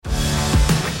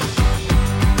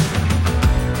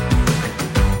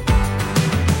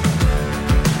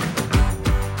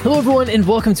Hello, everyone, and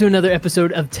welcome to another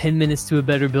episode of 10 Minutes to a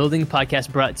Better Building,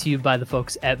 podcast brought to you by the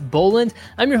folks at Boland.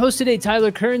 I'm your host today, Tyler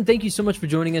Kern. Thank you so much for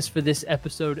joining us for this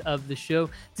episode of the show.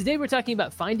 Today, we're talking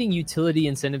about finding utility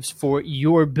incentives for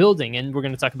your building, and we're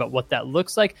going to talk about what that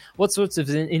looks like, what sorts of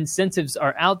incentives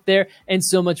are out there, and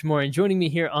so much more. And joining me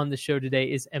here on the show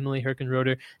today is Emily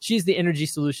Herkenroder. She's the Energy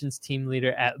Solutions Team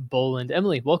Leader at Boland.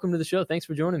 Emily, welcome to the show. Thanks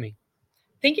for joining me.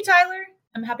 Thank you, Tyler.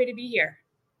 I'm happy to be here.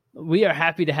 We are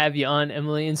happy to have you on,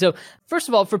 Emily. And so, first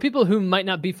of all, for people who might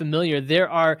not be familiar, there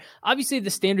are obviously the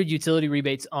standard utility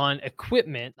rebates on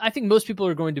equipment. I think most people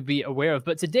are going to be aware of.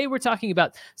 But today we're talking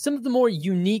about some of the more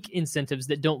unique incentives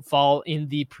that don't fall in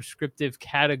the prescriptive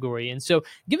category. And so,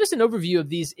 give us an overview of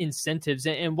these incentives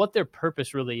and what their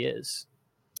purpose really is.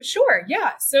 Sure.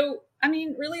 Yeah. So,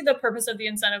 really the purpose of the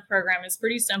incentive program is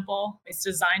pretty simple. It's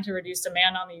designed to reduce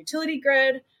demand on the utility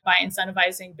grid by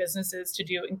incentivizing businesses to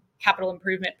do capital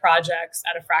improvement projects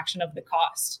at a fraction of the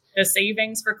cost. The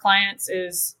savings for clients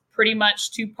is pretty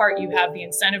much two-part. You have the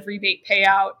incentive rebate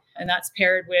payout, and that's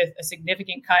paired with a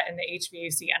significant cut in the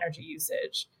HVAC energy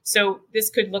usage. So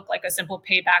this could look like a simple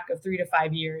payback of 3 to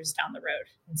 5 years down the road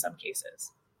in some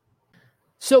cases.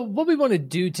 So what we want to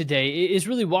do today is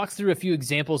really walk through a few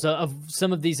examples of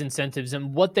some of these incentives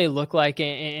and what they look like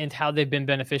and how they've been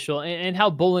beneficial and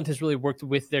how Boland has really worked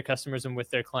with their customers and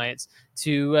with their clients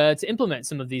to implement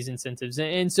some of these incentives.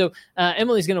 And so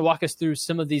Emily's going to walk us through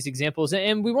some of these examples.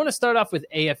 And we want to start off with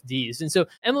AFDs. And so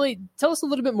Emily, tell us a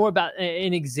little bit more about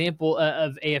an example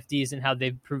of AFDs and how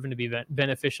they've proven to be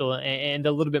beneficial and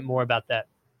a little bit more about that.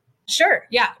 Sure.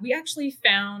 Yeah. We actually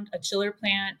found a chiller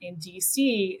plant in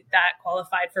DC that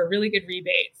qualified for a really good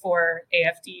rebate for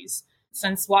AFDs.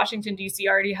 Since Washington, DC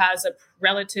already has a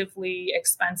relatively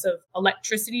expensive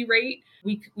electricity rate,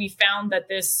 we found that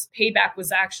this payback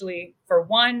was actually, for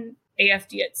one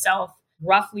AFD itself,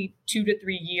 roughly 2 to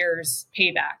 3 years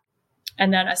payback.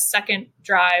 And then a second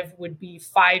drive would be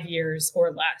 5 years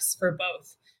or less for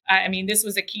both. This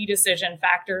was a key decision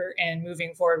factor in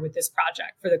moving forward with this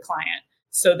project for the client.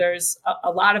 So there's a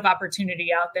lot of opportunity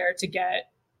out there to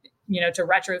get, to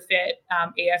retrofit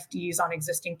AFDs on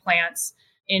existing plants.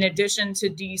 In addition to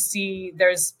DC,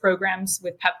 there's programs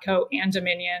with Pepco and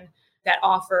Dominion that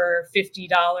offer $50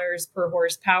 per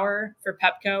horsepower for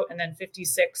Pepco and then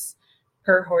 $56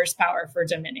 per horsepower for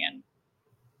Dominion.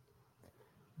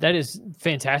 That is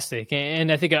fantastic,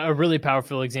 and I think a really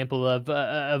powerful example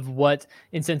of what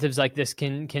incentives like this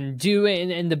can do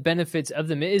and the benefits of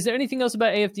them. Is there anything else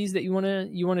about AFDs that you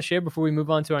want to share before we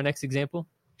move on to our next example?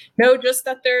 No, just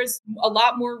that there's a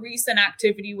lot more recent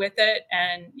activity with it,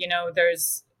 and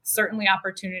there's certainly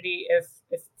opportunity if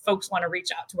folks want to reach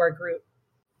out to our group.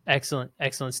 Excellent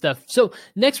stuff. So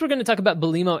next we're going to talk about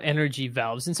Belimo energy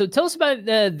valves. And so tell us about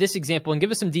this example and give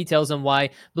us some details on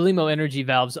why Belimo energy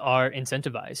valves are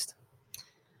incentivized.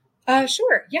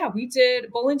 Sure. Yeah,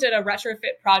 Boland did a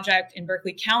retrofit project in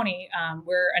Berkeley County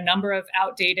where a number of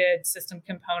outdated system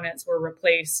components were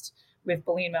replaced with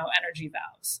Belimo energy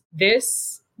valves.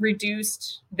 This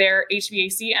reduced their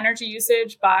HVAC energy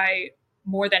usage by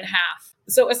more than half.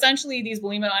 So essentially, these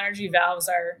Belimo energy valves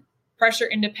are pressure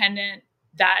independent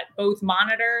that both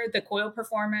monitor the coil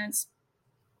performance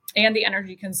and the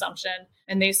energy consumption.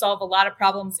 And they solve a lot of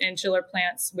problems in chiller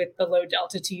plants with the low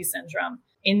delta T syndrome.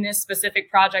 In this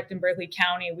specific project in Berkeley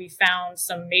County, we found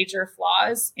some major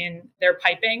flaws in their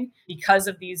piping because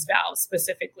of these valves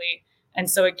specifically. And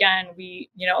so again, we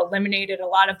eliminated a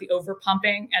lot of the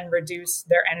overpumping and reduced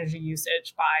their energy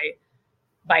usage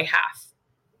by half.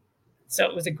 So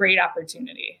it was a great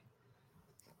opportunity.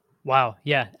 Wow.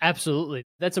 Yeah, absolutely.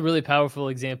 That's a really powerful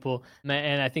example.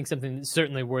 And I think something that's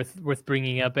certainly worth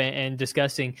bringing up and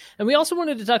discussing. And we also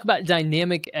wanted to talk about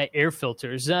dynamic air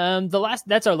filters.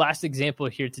 That's our last example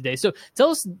here today. So tell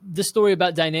us the story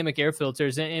about dynamic air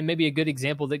filters and maybe a good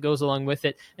example that goes along with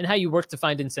it and how you work to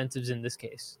find incentives in this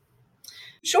case.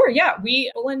 Sure. Yeah.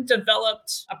 Boland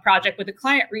developed a project with a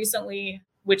client recently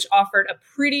which offered a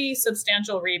pretty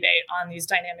substantial rebate on these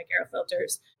dynamic air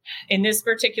filters. In this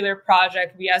particular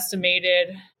project, we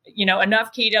estimated,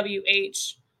 enough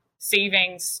kWh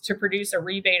savings to produce a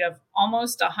rebate of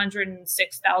almost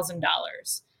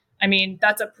 $106,000.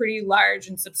 That's a pretty large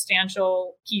and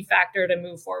substantial key factor to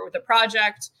move forward with a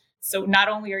project. So not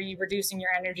only are you reducing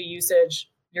your energy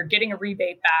usage, you're getting a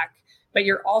rebate back, but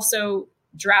you're also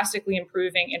drastically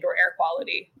improving indoor air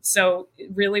quality. So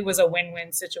it really was a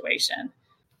win-win situation.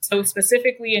 So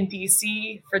specifically in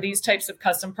DC, for these types of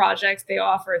custom projects, they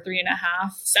offer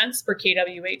 3.5 cents per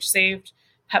kWh saved.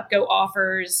 Pepco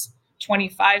offers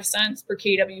 25 cents per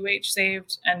kWh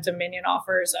saved, and Dominion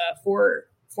offers 4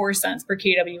 cents per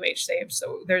kWh saved.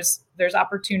 So there's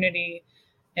opportunity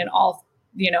in all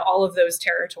all of those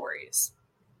territories.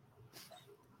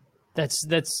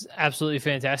 That's absolutely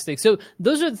fantastic. So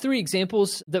those are the 3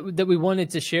 examples that we wanted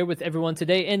to share with everyone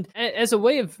today. And as a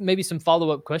way of maybe some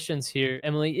follow-up questions here,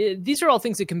 Emily, these are all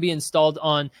things that can be installed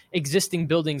on existing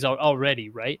buildings already,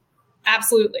 right?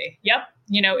 Absolutely. Yep.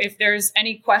 If there's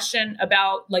any question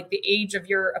about like the age of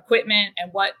your equipment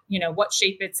and what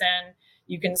shape it's in,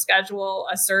 you can schedule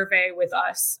a survey with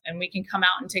us and we can come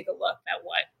out and take a look at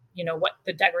what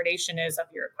the degradation is of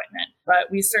your equipment. But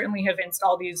we certainly have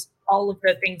installed all of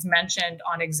the things mentioned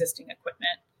on existing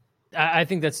equipment. I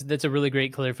think that's a really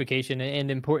great clarification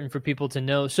and important for people to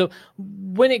know. So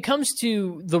when it comes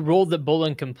to the role that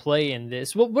Bolin can play in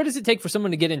this, what does it take for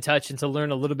someone to get in touch and to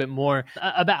learn a little bit more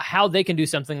about how they can do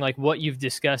something like what you've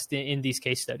discussed in these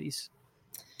case studies?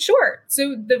 Sure.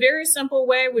 So the very simple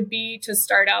way would be to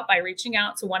start out by reaching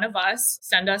out to one of us,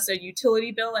 send us a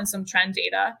utility bill and some trend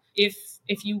data. If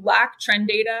you lack trend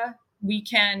data, we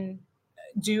can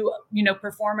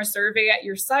perform a survey at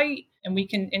your site and we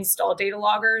can install data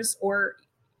loggers or,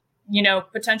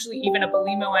 potentially even a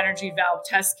Belimo energy valve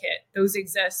test kit. Those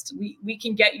exist. We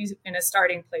can get you in a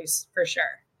starting place for sure.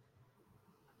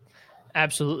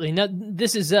 Absolutely. Now,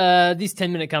 this is these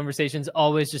 10-minute conversations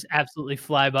always just absolutely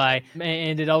fly by,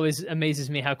 and it always amazes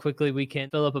me how quickly we can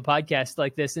fill up a podcast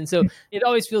like this. And so it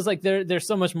always feels like there's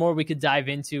so much more we could dive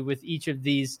into with each of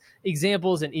these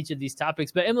examples and each of these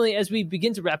topics. But Emily, as we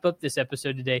begin to wrap up this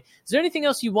episode today, is there anything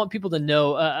else you want people to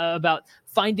know about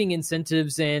finding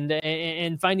incentives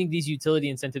and finding these utility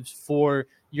incentives for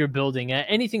your building?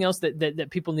 Anything else that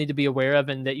people need to be aware of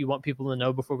and that you want people to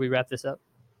know before we wrap this up?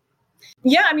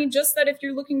 Yeah, just that if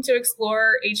you're looking to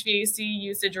explore HVAC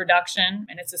usage reduction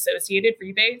and its associated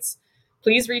rebates,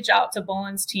 please reach out to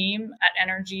Bolin's team at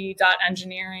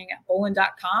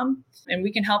energy.engineering@bolin.com, and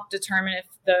we can help determine if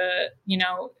the,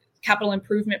 capital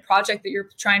improvement project that you're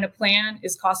trying to plan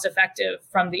is cost effective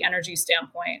from the energy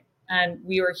standpoint. And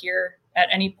we are here at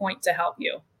any point to help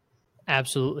you.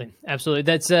 Absolutely.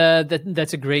 That's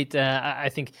a great, I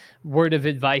think, word of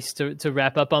advice to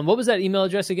wrap up on. What was that email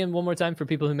address again, one more time, for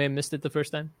people who may have missed it the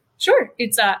first time? Sure.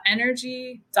 It's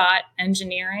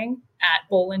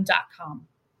energy.engineering@bolin.com.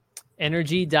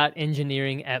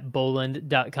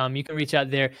 energy.engineering@bolin.com. You can reach out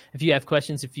there if you have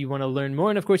questions, if you want to learn more.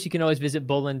 And of course, you can always visit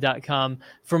bolin.com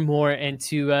for more and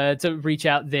to reach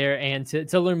out there and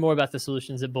to learn more about the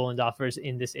solutions that Bolin offers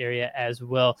in this area as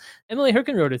well. Emily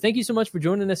Herkenroder, thank you so much for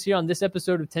joining us here on this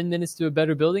episode of 10 Minutes to a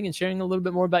Better Building and sharing a little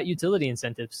bit more about utility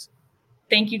incentives.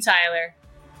 Thank you, Tyler.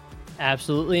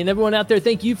 Absolutely. And everyone out there,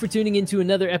 thank you for tuning into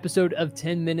another episode of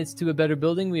 10 Minutes to a Better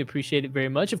Building. We appreciate it very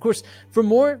much. Of course, for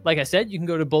more, like I said, you can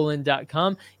go to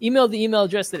bolin.com, email the email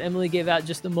address that Emily gave out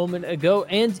just a moment ago,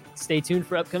 and stay tuned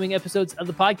for upcoming episodes of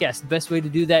the podcast. The best way to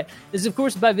do that is, of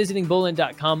course, by visiting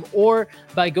bolin.com or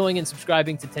by going and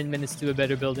subscribing to 10 Minutes to a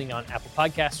Better Building on Apple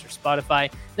Podcasts or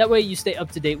Spotify. That way you stay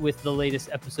up to date with the latest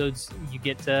episodes. You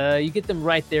get them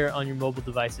right there on your mobile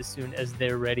device as soon as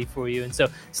they're ready for you. And so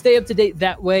stay up to date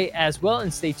that way as well,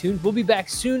 and stay tuned. We'll be back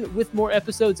soon with more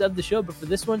episodes of the show. But for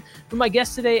this one, for my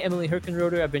guest today, Emily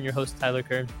Herkenroder, I've been your host, Tyler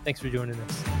Kern. Thanks for joining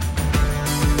us.